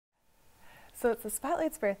So it's the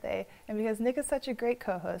Spotlight's birthday, and because Nick is such a great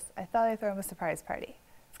co-host, I thought I'd throw him a surprise party.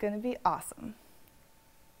 It's going to be awesome.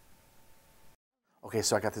 Okay,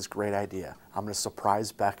 so I got this great idea. I'm going to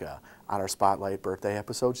surprise Becca on our Spotlight birthday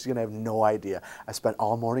episode. She's going to have no idea. I spent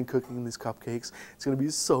all morning cooking these cupcakes. It's going to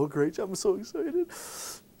be so great. I'm so excited.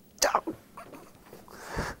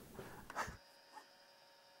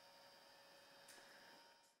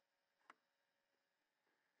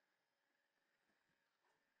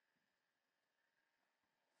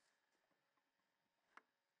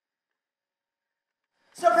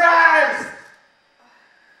 Surprise!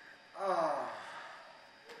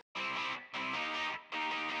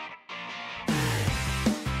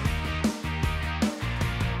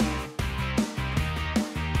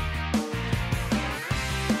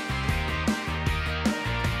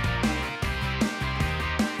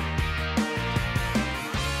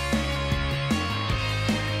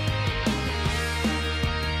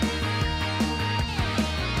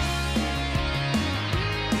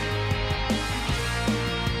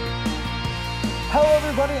 Hello,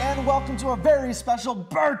 everybody, and welcome to a very special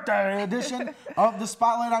birthday edition of The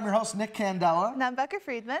Spotlight. I'm your host, Nick Candela. And I'm Becca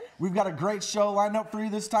Friedman. We've got a great show lined up for you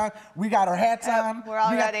this time. We got our hats on. We're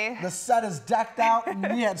all ready. The set is decked out, and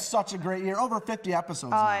we had such a great year. Over 50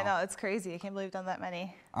 episodes now. I know. It's crazy. I can't believe we've done that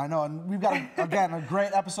many. I know, and we've got, again, a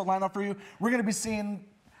great episode lined up for you. We're going to be seeing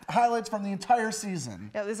highlights from the entire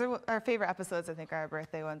season. Yeah, these are our favorite episodes, I think, are our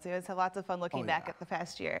birthday ones. We always have lots of fun looking back at the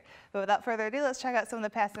past year. But without further ado, let's check out some of the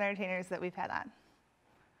past entertainers that we've had on.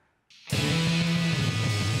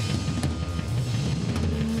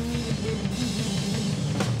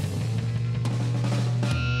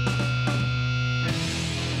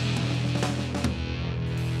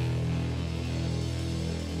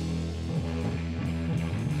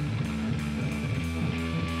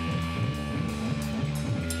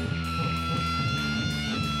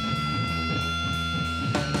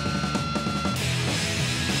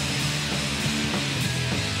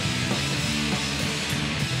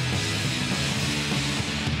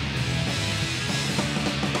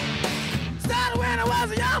 I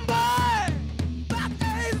was a young boy, about the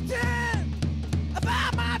age of 10. I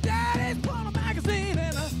found my daddy's porno magazine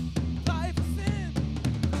and a life of sin.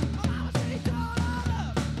 My mama, she tore it all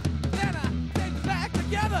up, then I take it back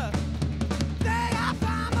together. Day I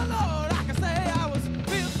found the Lord, I can say I was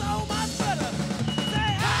feeling so much better.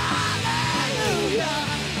 Say hallelujah,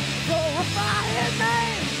 glorify his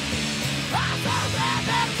name. I'm so glad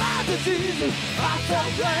that I found you, Jesus. I'm so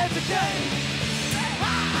glad you came.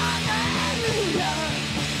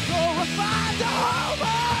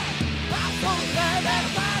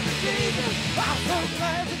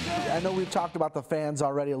 I know we've talked about the fans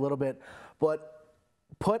already a little bit, but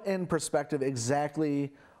put in perspective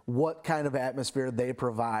exactly what kind of atmosphere they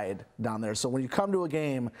provide down there. So when you come to a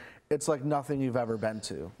game, it's like nothing you've ever been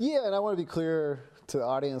to. Yeah, and I want to be clear to the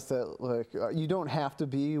audience that you don't have to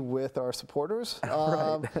be with our supporters.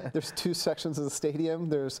 Right. There's two sections of the stadium.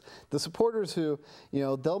 There's the supporters who,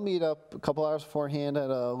 they'll meet up a couple hours beforehand at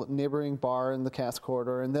a neighboring bar in the cast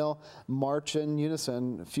corridor, and they'll march in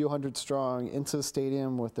unison, a few hundred strong, into the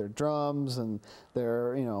stadium with their drums and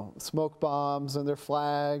their, smoke bombs and their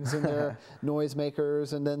flags and their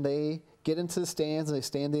noisemakers, and then they get into the stands and they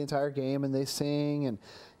stand the entire game and they sing and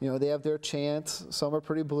they have their chants. Some are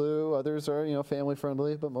pretty blue, others are family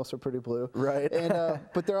friendly, but most are pretty blue. Right. And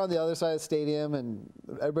but they're on the other side of the stadium, and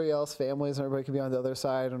everybody else, families and everybody can be on the other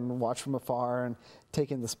side and watch from afar and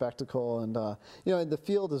take in the spectacle. And and the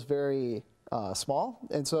field is very small,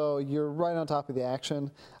 and so you're right on top of the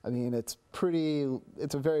action. I mean, it's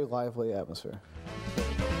a very lively atmosphere.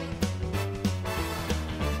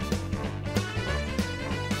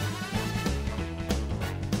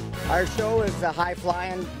 Our show is a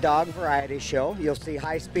high-flying dog variety show. You'll see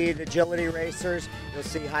high-speed agility racers, you'll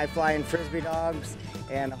see high-flying frisbee dogs,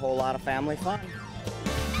 and a whole lot of family fun.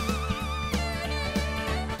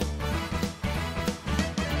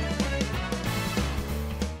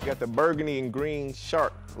 You got the burgundy and green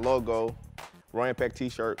shark logo, Roy Impact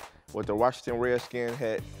t-shirt with the Washington Redskins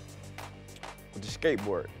hat with the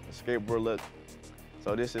skateboard look.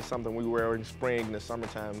 So this is something we wear in spring and the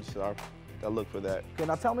summertime. This is our look for that. Okay,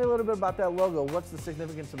 now tell me a little bit about that logo. What's the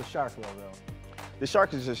significance of the shark logo? The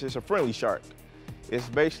shark is just a friendly shark. It's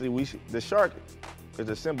basically, the shark is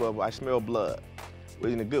a symbol of I smell blood,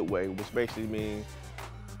 in a good way, which basically means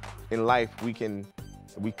in life if we can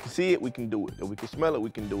see it, we can do it. If we can smell it, we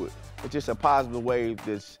can do it. It's just a positive way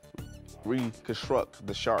to reconstruct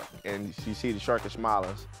the shark, and you see the shark is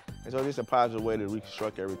smiling. And so it's just a positive way to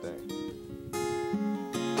reconstruct everything.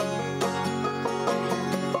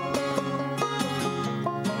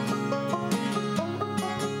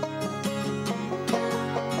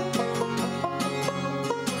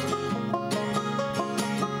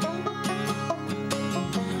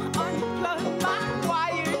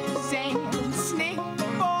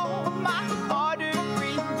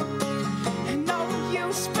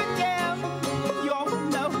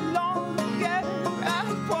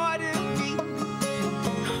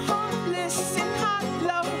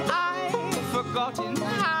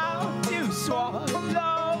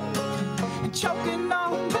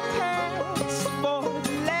 on the past for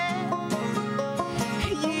the last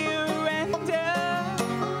year and a half.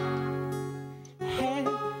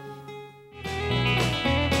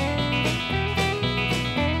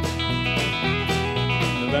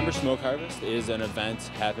 November Smoke Harvest is an event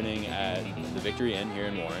happening at the Victory Inn here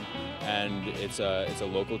in Warren, and it's a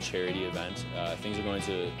local charity event. Things are going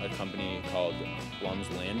to a company called Blum's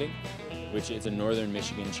Landing, which is a northern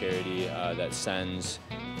Michigan charity that sends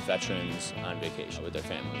veterans on vacation with their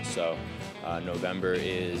families. So November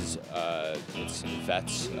is it's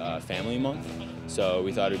Vets Family Month, so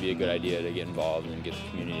we thought it would be a good idea to get involved and get the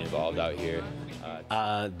community involved out here.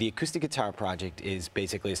 The Acoustic Guitar Project is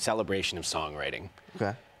basically a celebration of songwriting.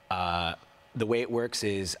 Okay. The way it works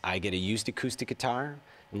is I get a used acoustic guitar,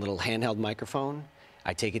 a little handheld microphone.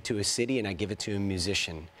 I take it to a city and I give it to a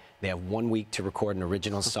musician. They have 1 week to record an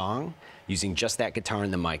original song using just that guitar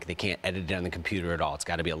and the mic. They can't edit it on the computer at all. It's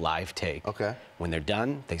got to be a live take. Okay. When they're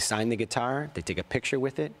done, they sign the guitar, they take a picture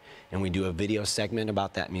with it, and we do a video segment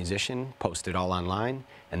about that musician, post it all online,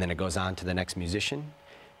 and then it goes on to the next musician.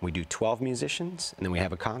 We do 12 musicians, and then we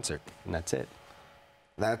have a concert, and that's it.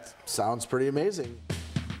 That sounds pretty amazing.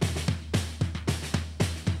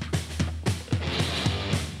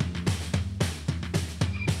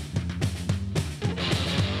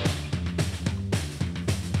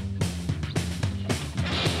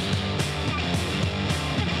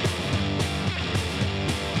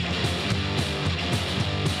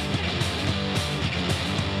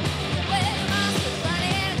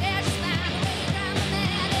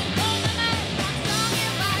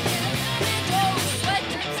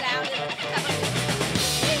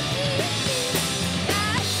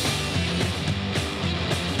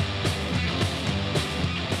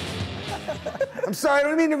 I'm sorry, I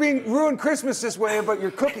don't mean to ruin Christmas this way, but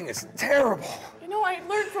your cooking is terrible. You know, I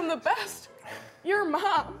learned from the best. Your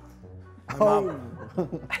mom.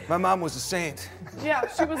 My mom was a saint. Yeah,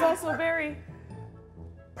 she was also very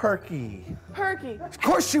Perky. perky. Of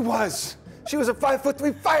course she was. She was a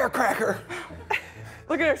 5'3" firecracker.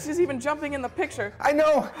 Look at her, she's even jumping in the picture. I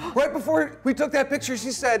know. Right before we took that picture,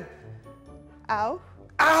 she said, Ow.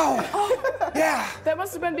 "Ow!" Oh. Yeah. That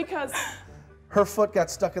must have been because Her foot got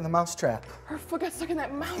stuck in the mousetrap. her foot got stuck in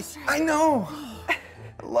that mouse trap. I know. I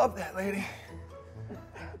love that lady.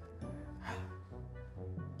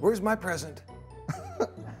 Where's my present?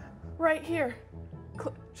 Right here.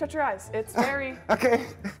 Shut your eyes. It's very, Okay.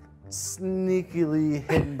 Sneakily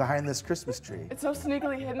hidden behind this Christmas tree. it's so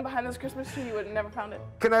sneakily hidden behind this Christmas tree you would have never found it.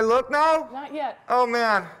 Can I look now? Not yet. Oh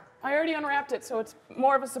man. I already unwrapped it, so it's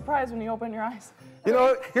more of a surprise when you open your eyes. You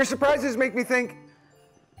know, your surprises make me think,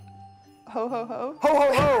 Ho, ho, ho. ho,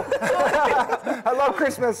 ho, ho. I love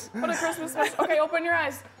Christmas. What a Christmas special. Okay, open your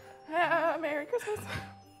eyes. Merry Christmas.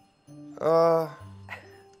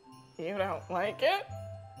 You don't like it?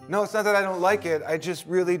 No, it's not that I don't like it. I just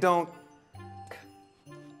really don't.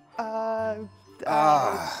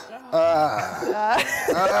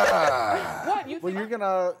 What? You Well,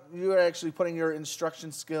 you're actually putting your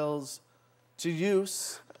instruction skills to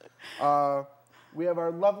use. We have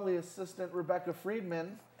our lovely assistant, Rebecca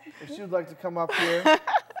Friedman, if she would like to come up here.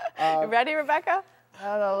 You ready, Rebecca? I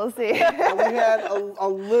don't know, we'll see. We had a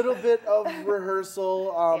little bit of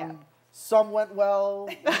rehearsal. Yeah. Some went well,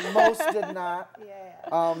 most did not. Yeah.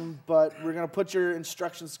 But we're gonna put your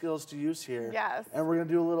instruction skills to use here. Yes. And we're gonna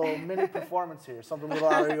do a little mini performance here, something a little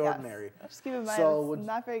out of the ordinary. Just keep in mind, So I'm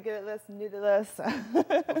not very good at this, new to this.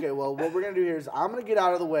 Okay, well, what we're gonna do here is I'm gonna get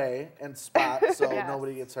out of the way and spot so Yes.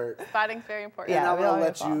 nobody gets hurt. Spotting's very important. And I'm we gonna don't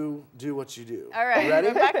let get you do what you do. All right, Ready?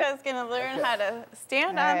 Rebecca's gonna learn how to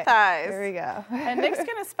stand All on right, thighs. Here we go. And Nick's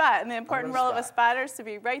gonna spot, and the important gonna role of a spot. spotter is to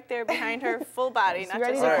be right there behind her full body, You not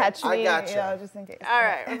ready just to All right, catch I me? gotcha. You know, just in case. All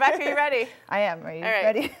right, Rebecca, you ready? I am. Are you All right.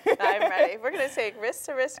 ready? I'm ready. We're gonna take wrist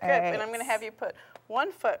to wrist All grip, right. and I'm gonna have you put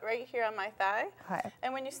one foot right here on my thigh. Okay.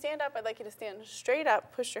 And when you stand up, I'd like you to stand straight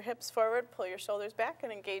up, push your hips forward, pull your shoulders back,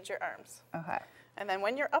 and engage your arms. Okay. And then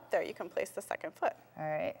when you're up there, you can place the second foot. All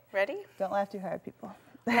right. Ready? Don't laugh too hard, people.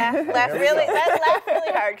 Laugh really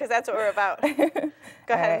hard, because that's what we're about. Go ahead and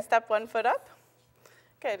right. step one foot up.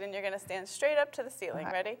 Good, and you're gonna stand straight up to the ceiling.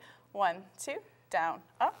 Okay. Ready? 1, 2, down,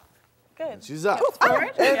 up. Good. She's up.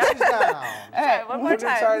 Forward. And Yeah. she's down. All right, one more We're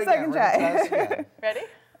gonna try time. it again. Second We're gonna try. try this again. Ready?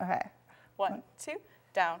 Okay. 1, 2,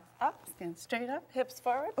 down, up. Stand straight up, hips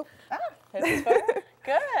forward. Hips forward.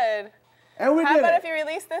 Good. And we How did about it. if you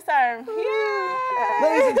release this arm? Yeah.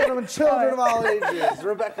 Ladies and gentlemen, children of all ages,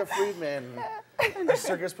 Rebecca Friedman, a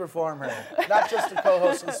circus performer, not just a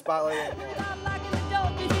co-host of Spotlight anymore.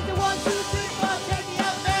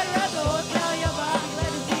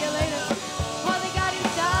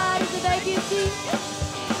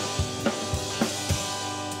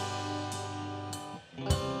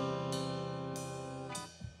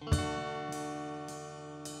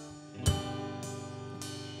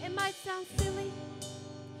 sounds silly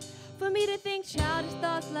for me to think childish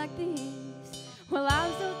thoughts like these. Well,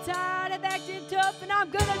 I'm so tired of acting tough, and I'm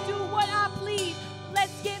gonna do what I please.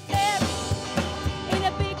 Let's get married in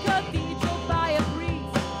a big cathedral by a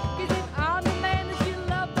breeze. 'Cause if I'm the man that you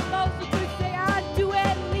love the most, you could say I do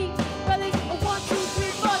at least. Well, it's a 1, 2,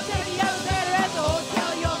 3, 4, take the elevator at the hotel.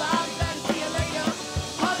 You're the house, and see you later.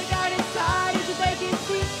 All they got inside is a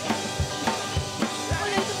vacancy.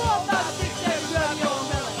 Well, it's a 4, 5, 6, 7, grab your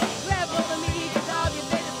umbrella. Grab over me, 'cause I'll be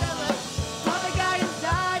better fella. All they got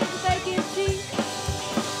inside is a vacancy.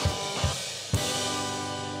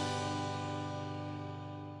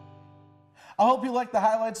 I hope you liked the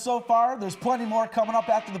highlights so far. There's plenty more coming up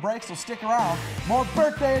after the break, so stick around. More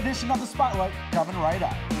birthday edition of the Spotlight coming right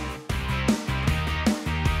up.